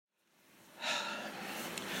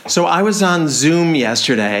So I was on Zoom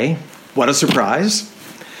yesterday, what a surprise,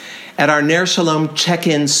 at our Ner Shalom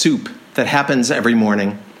check-in soup that happens every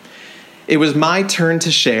morning. It was my turn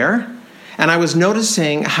to share, and I was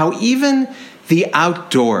noticing how even the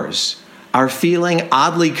outdoors are feeling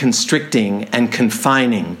oddly constricting and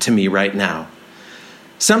confining to me right now.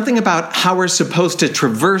 Something about how we're supposed to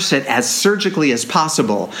traverse it as surgically as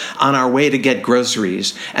possible on our way to get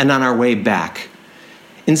groceries and on our way back.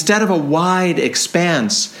 Instead of a wide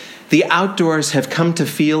expanse, the outdoors have come to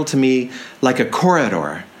feel to me like a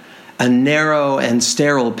corridor, a narrow and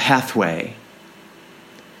sterile pathway.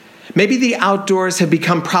 Maybe the outdoors have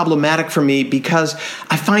become problematic for me because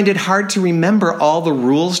I find it hard to remember all the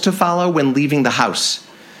rules to follow when leaving the house.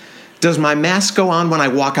 Does my mask go on when I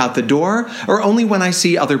walk out the door, or only when I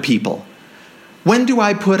see other people? When do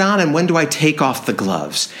I put on and when do I take off the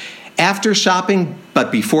gloves? After shopping,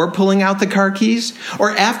 but before pulling out the car keys?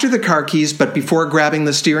 Or after the car keys, but before grabbing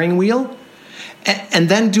the steering wheel? And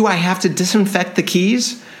then do I have to disinfect the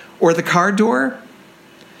keys or the car door?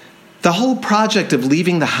 The whole project of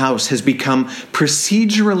leaving the house has become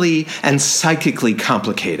procedurally and psychically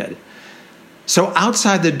complicated. So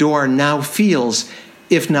outside the door now feels,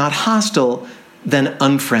 if not hostile, then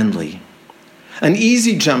unfriendly. An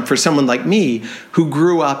easy jump for someone like me who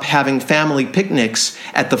grew up having family picnics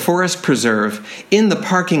at the forest preserve, in the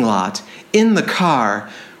parking lot, in the car,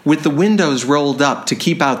 with the windows rolled up to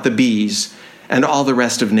keep out the bees and all the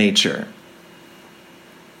rest of nature.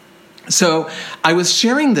 So I was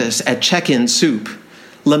sharing this at Check-In Soup,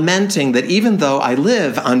 lamenting that even though I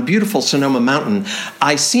live on beautiful Sonoma Mountain,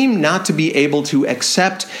 I seem not to be able to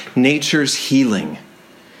accept nature's healing.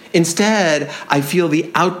 Instead, I feel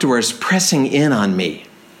the outdoors pressing in on me.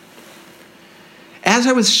 As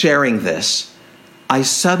I was sharing this, I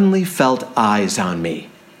suddenly felt eyes on me.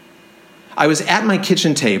 I was at my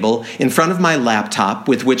kitchen table in front of my laptop,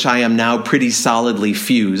 with which I am now pretty solidly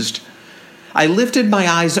fused. I lifted my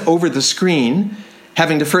eyes over the screen,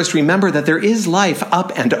 having to first remember that there is life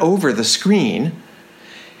up and over the screen,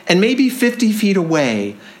 and maybe 50 feet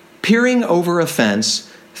away, peering over a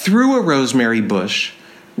fence, through a rosemary bush,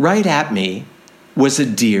 right at me, was a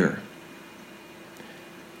deer.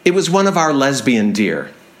 It was one of our lesbian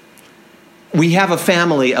deer. We have a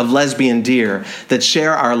family of lesbian deer that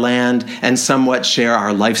share our land and somewhat share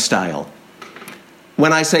our lifestyle.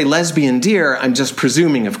 When I say lesbian deer, I'm just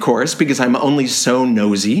presuming, of course, because I'm only so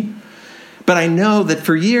nosy. But I know that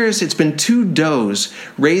for years it's been two does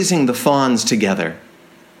raising the fawns together.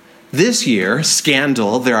 This year,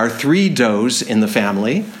 scandal, there are 3 does in the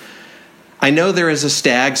family. I know there is a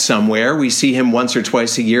stag somewhere. We see him once or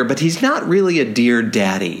twice a year, but he's not really a deer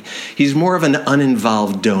daddy. He's more of an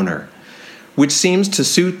uninvolved donor, which seems to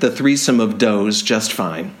suit the threesome of does just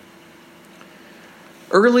fine.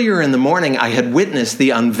 Earlier in the morning, I had witnessed the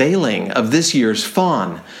unveiling of this year's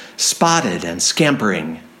fawn, spotted and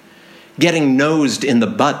scampering, getting nosed in the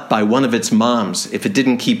butt by one of its moms if it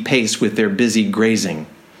didn't keep pace with their busy grazing.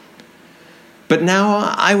 But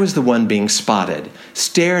now I was the one being spotted,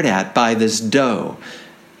 stared at by this doe,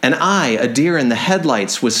 and I, a deer in the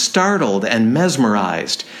headlights, was startled and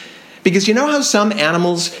mesmerized. Because you know how some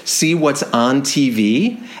animals see what's on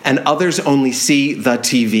TV and others only see the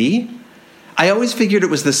TV? I always figured it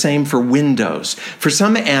was the same for windows. For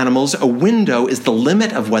some animals, a window is the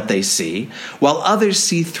limit of what they see, while others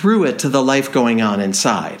see through it to the life going on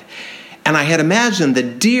inside. And I had imagined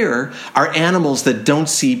that deer are animals that don't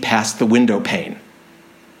see past the window pane.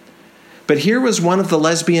 But here was one of the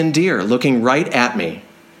lesbian deer looking right at me.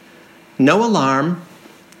 No alarm,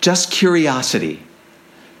 just curiosity.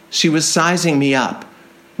 She was sizing me up,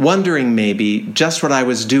 wondering maybe just what I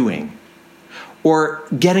was doing, or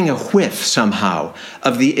getting a whiff somehow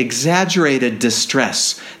of the exaggerated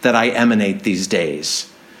distress that I emanate these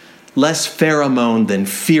days. Less pheromone than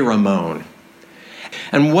pheromone.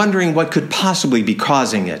 And wondering what could possibly be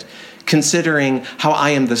causing it, considering how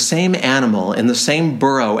I am the same animal in the same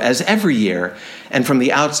burrow as every year, and from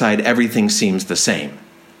the outside everything seems the same.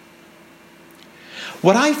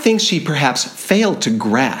 What I think she perhaps failed to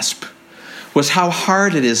grasp was how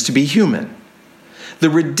hard it is to be human. The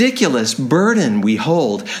ridiculous burden we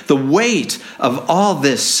hold, the weight of all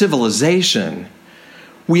this civilization.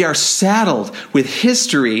 We are saddled with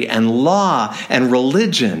history and law and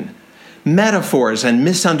religion, metaphors and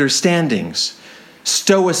misunderstandings,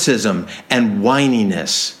 stoicism and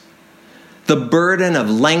whininess. The burden of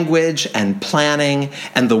language and planning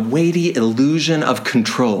and the weighty illusion of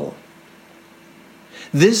control.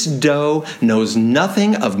 This doe knows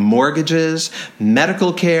nothing of mortgages,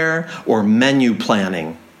 medical care, or menu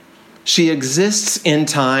planning. She exists in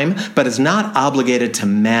time, but is not obligated to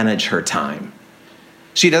manage her time.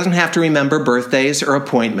 She doesn't have to remember birthdays or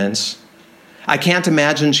appointments. I can't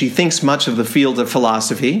imagine she thinks much of the field of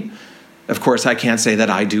philosophy. Of course, I can't say that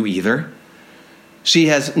I do either. She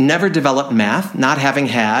has never developed math, not having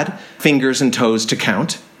had fingers and toes to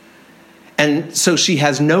count. And so she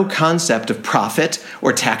has no concept of profit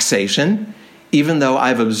or taxation, even though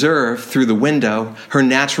I've observed through the window her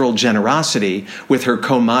natural generosity with her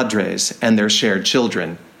comadres and their shared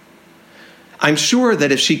children. I'm sure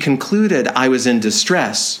that if she concluded I was in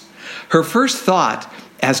distress, her first thought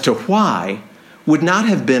as to why would not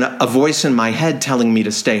have been a voice in my head telling me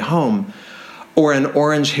to stay home, or an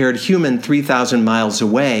orange-haired human 3,000 miles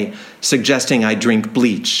away suggesting I drink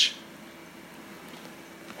bleach.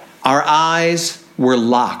 Our eyes were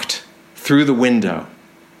locked through the window,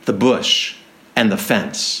 the bush, and the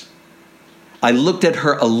fence. I looked at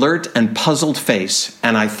her alert and puzzled face,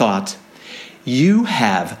 and I thought, you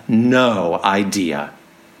have no idea.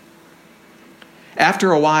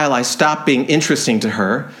 After a while, I stopped being interesting to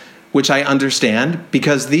her, which I understand,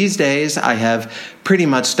 because these days I have pretty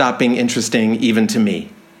much stopped being interesting even to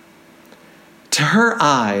me. To her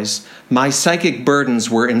eyes, my psychic burdens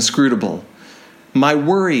were inscrutable. My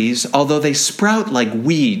worries, although they sprout like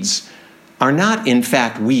weeds, are not in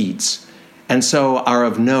fact weeds, and so are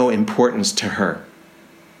of no importance to her.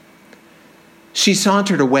 She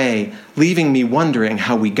sauntered away, leaving me wondering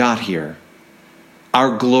how we got here.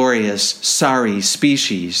 Our glorious, sorry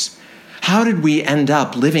species. How did we end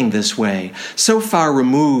up living this way, so far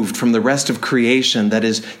removed from the rest of creation that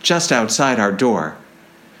is just outside our door?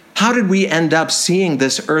 How did we end up seeing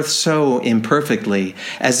this earth so imperfectly,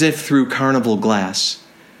 as if through carnival glass?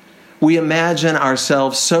 We imagine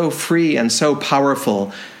ourselves so free and so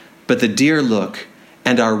powerful, but the deer look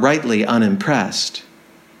and are rightly unimpressed.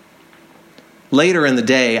 Later in the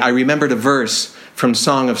day, I remembered a verse from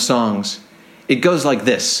Song of Songs. It goes like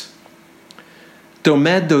this.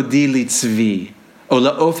 Domed dodi litzvi, o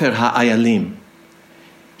laofer ha'ayalim.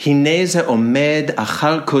 Hine ze omed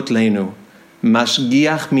achar kotlenu,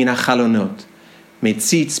 mashgiach min hachalonot,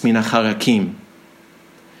 metzitz min hacharakim.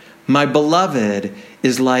 My beloved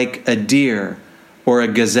is like a deer or a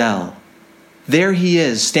gazelle. There he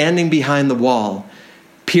is, standing behind the wall,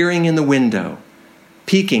 peering in the window,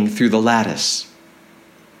 peeking through the lattice.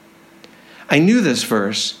 I knew this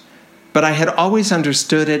verse, but I had always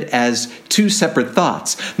understood it as two separate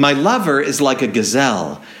thoughts. My lover is like a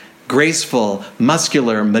gazelle, graceful,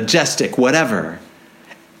 muscular, majestic, whatever.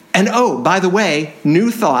 And oh, by the way,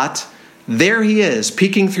 new thought, there he is,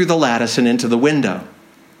 peeking through the lattice and into the window.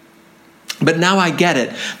 But now I get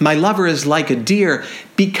it. My lover is like a deer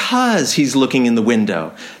because he's looking in the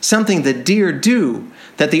window, something that deer do,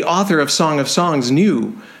 that the author of Song of Songs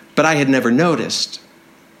knew, but I had never noticed.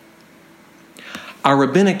 Our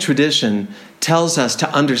rabbinic tradition tells us to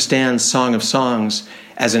understand Song of Songs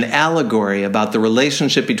as an allegory about the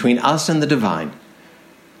relationship between us and the divine.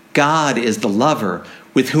 God is the lover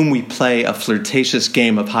with whom we play a flirtatious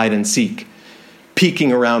game of hide and seek,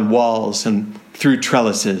 peeking around walls and through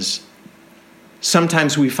trellises.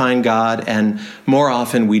 Sometimes we find God, and more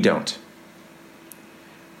often we don't.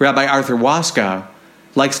 Rabbi Arthur Waskow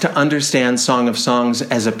likes to understand Song of Songs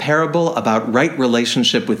as a parable about right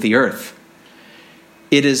relationship with the earth.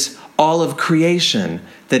 It is all of creation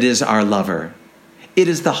that is our lover. It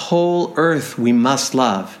is the whole earth we must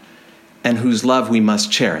love, and whose love we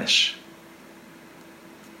must cherish.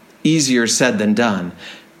 Easier said than done,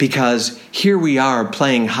 because here we are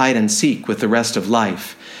playing hide and seek with the rest of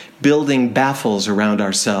life, building baffles around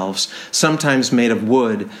ourselves, sometimes made of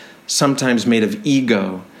wood, sometimes made of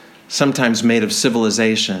ego, sometimes made of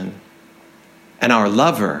civilization. And our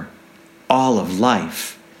lover, all of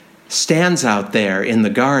life, stands out there in the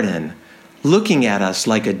garden, looking at us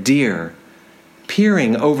like a deer,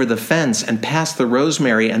 peering over the fence and past the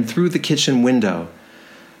rosemary and through the kitchen window,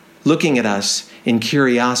 looking at us in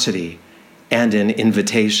curiosity and in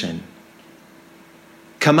invitation.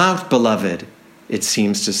 Come out, beloved, it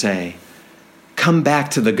seems to say. Come back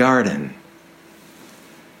to the garden.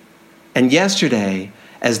 And yesterday,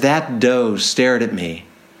 as that doe stared at me,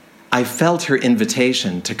 I felt her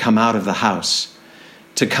invitation to come out of the house,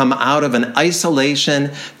 to come out of an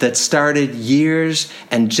isolation that started years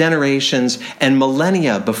and generations and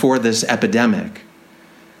millennia before this epidemic,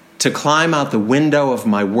 to climb out the window of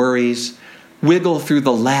my worries, wiggle through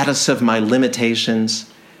the lattice of my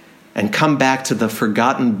limitations, and come back to the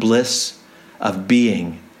forgotten bliss of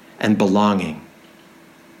being and belonging.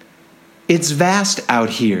 It's vast out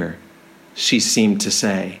here, she seemed to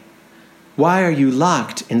say. Why are you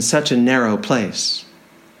locked in such a narrow place?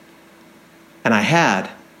 And I had,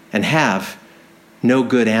 and have, no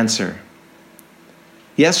good answer.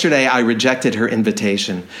 Yesterday, I rejected her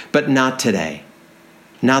invitation, but not today.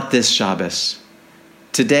 Not this Shabbos.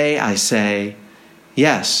 Today, I say,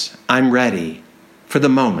 yes, I'm ready, for the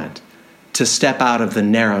moment, to step out of the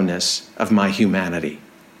narrowness of my humanity.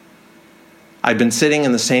 I've been sitting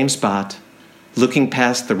in the same spot, looking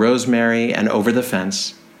past the rosemary and over the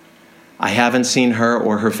fence. I haven't seen her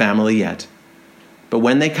or her family yet, but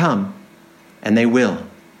when they come, and they will,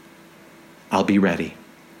 I'll be ready.